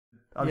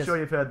I'm Yes. sure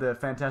you've heard the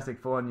Fantastic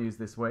Four news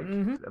this week.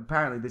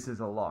 Apparently this is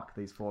a lock,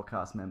 these 4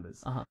 cast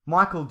members.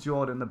 Michael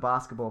Jordan, the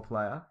basketball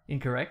player.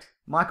 Incorrect.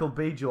 Michael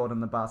B. Jordan,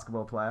 the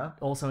basketball player.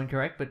 Also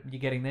incorrect, but you're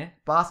getting there.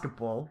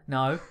 Basketball.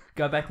 No,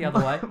 go back the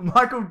other way.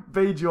 Michael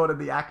B. Jordan,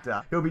 the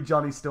actor. He'll be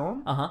Johnny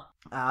Storm.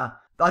 Uh-huh.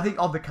 I think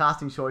of the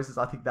casting choices,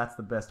 I think that's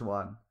the best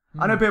one.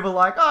 I know people are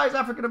like, oh, he's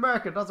African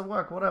American, doesn't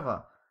work,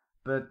 whatever.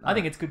 But I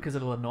think it's good because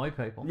it'll annoy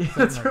people. Yeah,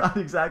 that's right,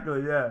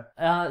 exactly,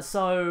 yeah.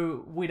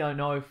 So we don't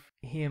know if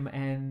him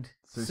and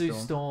Sue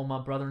Storm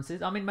are brother and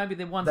sister. I mean, maybe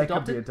they're one's They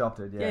adopted. could be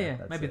adopted, yeah. Yeah.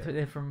 Maybe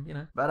they're from,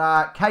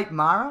 But Kate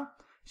Mara,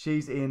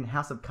 she's in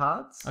House of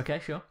Cards. Okay,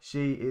 sure.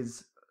 She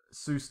is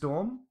Sue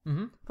Storm.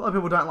 Mm-hmm. A lot of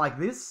people don't like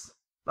this.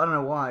 I don't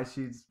know why.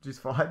 She's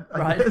just fine, I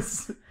Right.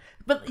 guess.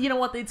 But you know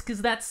what? It's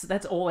because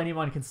that's all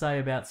anyone can say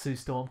about Sue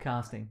Storm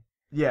casting.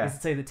 Yeah. Is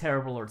it's either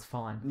terrible or it's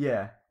fine.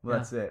 Yeah, well, Yeah.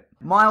 that's it.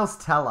 Miles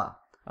Teller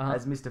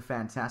as Mr.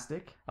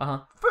 Fantastic.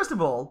 First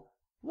of all,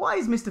 why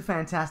is Mr.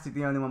 Fantastic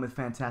the only one with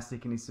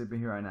Fantastic in his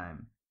superhero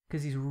name?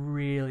 Because he's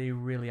really,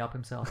 really up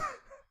himself.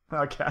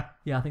 Okay.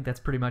 Yeah, I think that's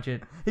pretty much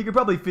it. He could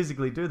probably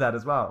physically do that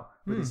as well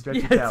with his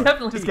stretchy Yeah, tail.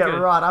 definitely Just he get could.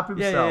 right up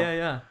himself.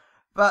 Yeah.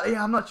 But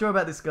yeah, I'm not sure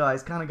about this guy.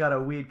 He's kind of got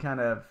a weird kind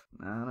of,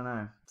 I don't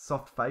know,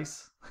 soft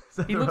face.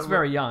 He looks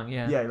very young,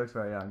 yeah. Yeah, he looks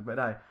very young. But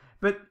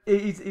hey,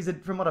 he's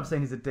from what I've seen,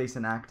 he's a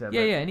decent actor.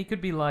 Yeah, and he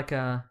could be like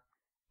a,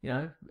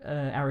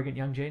 arrogant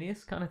young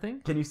genius kind of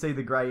thing. Can you see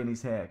the grey in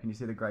his hair? Can you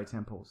see the grey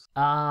temples?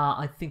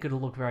 I think it'll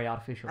look very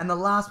artificial. And the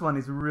last one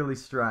is really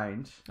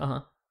strange.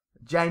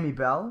 Jamie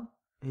Bell.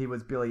 He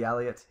was Billy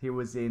Elliot. He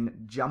was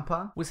in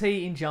Jumper. Was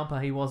he in Jumper?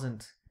 He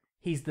wasn't.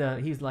 He's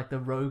like the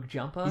rogue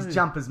Jumper. He's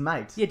Jumper's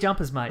mate. Yeah,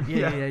 Jumper's mate.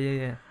 Yeah. He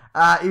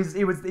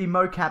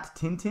mocapped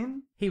Tintin.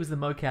 He was the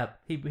mocap.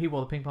 He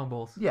wore the ping pong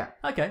balls. Yeah.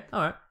 Okay.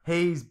 All right.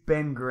 He's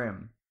Ben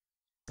Grimm.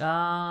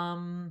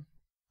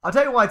 I'll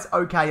tell you why it's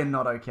okay and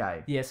not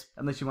okay. Yes.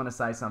 Unless you want to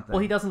say something.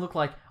 Well, he doesn't look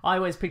like... I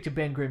always picture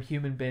Ben Grimm,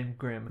 human Ben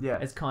Grimm, Yeah.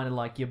 as kind of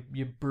like your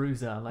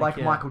bruiser. Like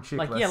Michael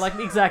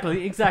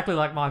Chiklis. Exactly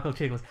like Michael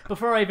Chiklis.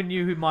 Before I even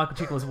knew who Michael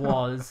Chiklis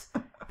was,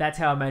 that's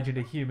how I imagined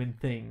a human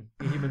thing.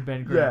 A human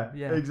Ben Grimm.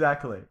 Yeah,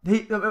 exactly.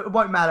 It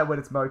won't matter when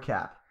it's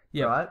mocap,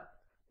 right?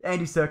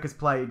 Andy Serkis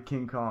played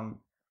King Kong.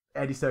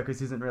 Andy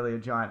Serkis isn't really a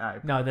giant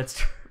ape. No, that's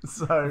true.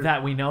 So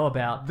that we know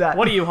about.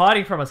 What are you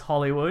hiding from us,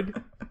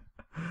 Hollywood?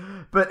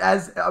 But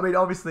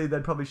obviously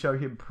they'd probably show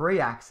him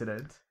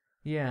pre-accident.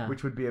 Yeah.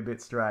 Which would be a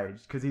bit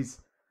strange, because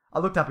I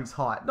looked up his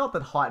height. Not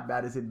that height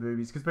matters in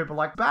movies, because people are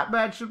like,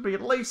 Batman should be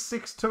at least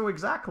 6'2"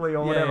 exactly,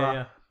 or whatever.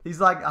 Yeah.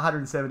 He's like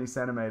 170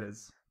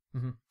 centimeters,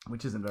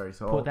 which isn't very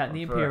tall. Put that in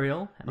the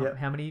Imperial.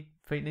 How many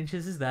feet and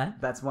inches is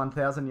that? That's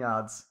 1,000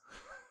 yards.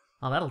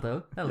 Oh, that'll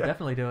do. That'll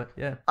definitely do it,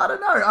 yeah. I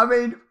don't know. I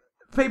mean,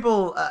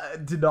 people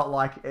did not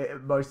like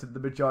the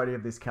majority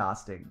of this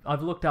casting.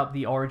 I've looked up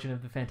the origin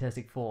of the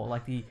Fantastic Four,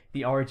 like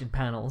the origin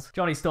panels.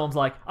 Johnny Storm's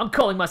like, I'm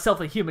calling myself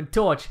the Human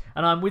Torch,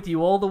 and I'm with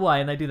you all the way.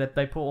 And they do that.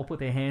 They all put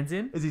their hands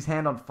in. Is his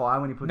hand on fire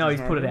when he puts his hand in?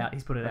 No, he's put it out.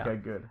 He's put it out.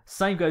 Okay, good.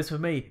 Same goes for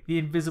me, the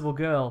Invisible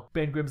Girl.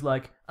 Ben Grimm's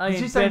like, Did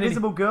she say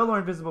Invisible Girl or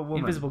Invisible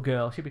Woman? Invisible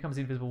Girl. She becomes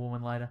the Invisible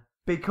Woman later.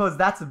 Because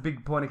that's a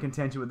big point of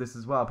contention with this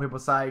as well. People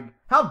saying,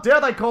 how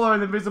dare they call her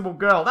an Invisible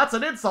Girl? That's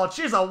an insult.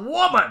 She's a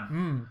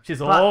woman.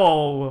 She's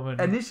all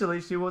woman. Initially,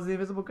 she was the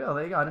Invisible Girl.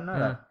 There you go. I didn't know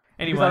that.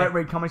 Anyway. Because I don't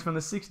read comics from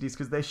the 60s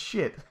because they're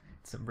shit.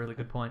 That's a really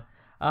good point.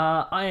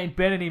 I ain't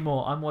Ben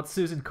anymore. I'm what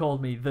Susan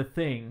called me, the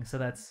Thing. So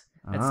that's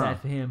sad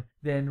for him.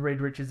 Then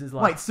Reed Richards is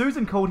like... Wait,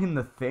 Susan called him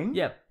the Thing?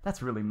 Yep.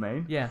 That's really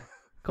mean. Yeah.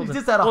 He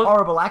just had a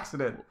horrible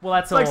accident. Well,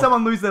 that's it's like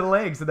someone lose their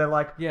legs and they're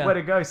like, way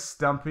to go,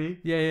 Stumpy.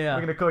 Yeah.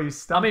 We're going to call you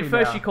Stumpy I mean,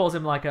 first now. she calls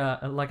him like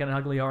an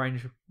ugly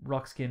orange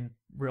rock skin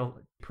real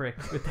prick.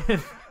 But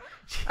then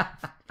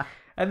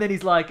and then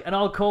he's like,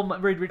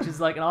 Reed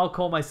Richards like, and I'll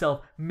call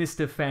myself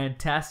Mr.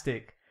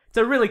 Fantastic.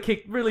 So really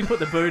put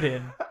the boot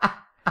in.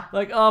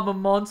 Like, oh, I'm a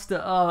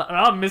monster. Oh, and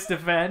I'm Mr.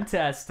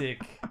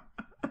 Fantastic.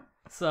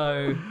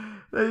 So...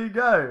 There you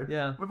go.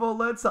 Yeah. We've all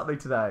learned something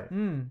today.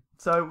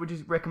 So would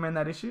you recommend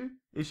that issue?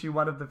 Issue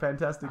 1 of the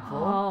Fantastic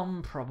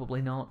Four?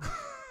 Probably not.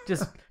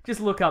 just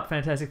look up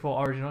Fantastic Four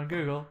Origin on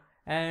Google,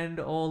 and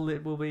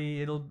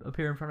it'll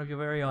appear in front of your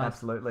very eyes.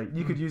 Absolutely.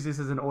 You could use this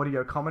as an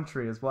audio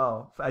commentary as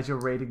well, as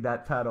you're reading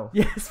that panel.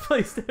 Yes,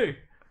 please do.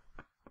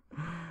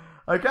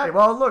 Okay,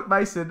 well, look,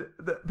 Mason,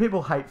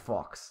 people hate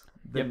Fox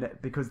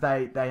because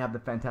they have the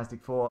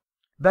Fantastic Four.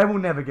 They will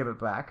never give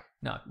it back.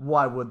 No.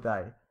 Why would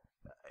they?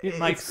 It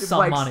makes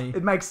some money.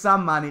 It makes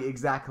some money,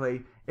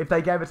 exactly. If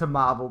they gave it to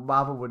Marvel,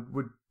 Marvel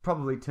would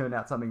probably turn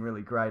out something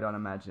really great, I'd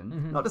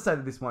imagine. Not to say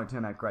that this won't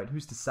turn out great.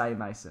 Who's to say,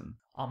 Mason?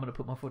 I'm going to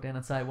put my foot down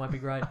and say it won't be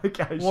great.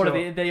 Okay, What sure.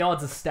 are the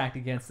odds are stacked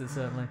against it,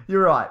 certainly.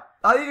 You're right.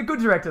 I think a good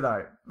director,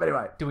 though. But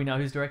anyway. Do we know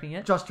who's directing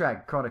it? Josh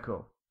Trank,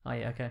 Chronicle. Oh,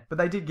 yeah, okay. But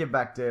they did give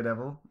back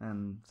Daredevil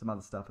and some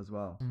other stuff as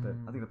well. But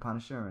I think The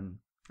Punisher, and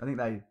I think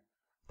they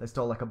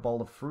stole like a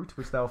bowl of fruit,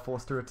 which they were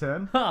forced to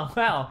return. Oh,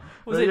 wow.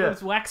 It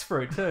was wax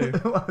fruit, too.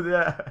 Well,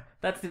 yeah.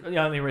 That's the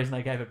only reason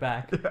they gave it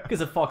back. Because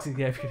the Fox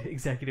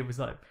executive was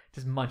like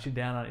just munching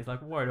down on it. He's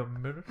like, wait a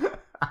minute.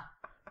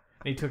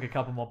 And he took a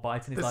couple more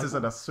bites and he's This like...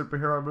 isn't a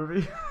superhero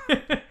movie.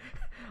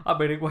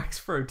 I'm eating wax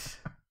fruit.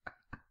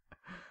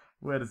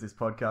 Where does this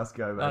podcast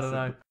go, I don't Mason?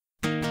 know.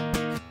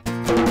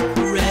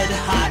 Red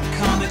hot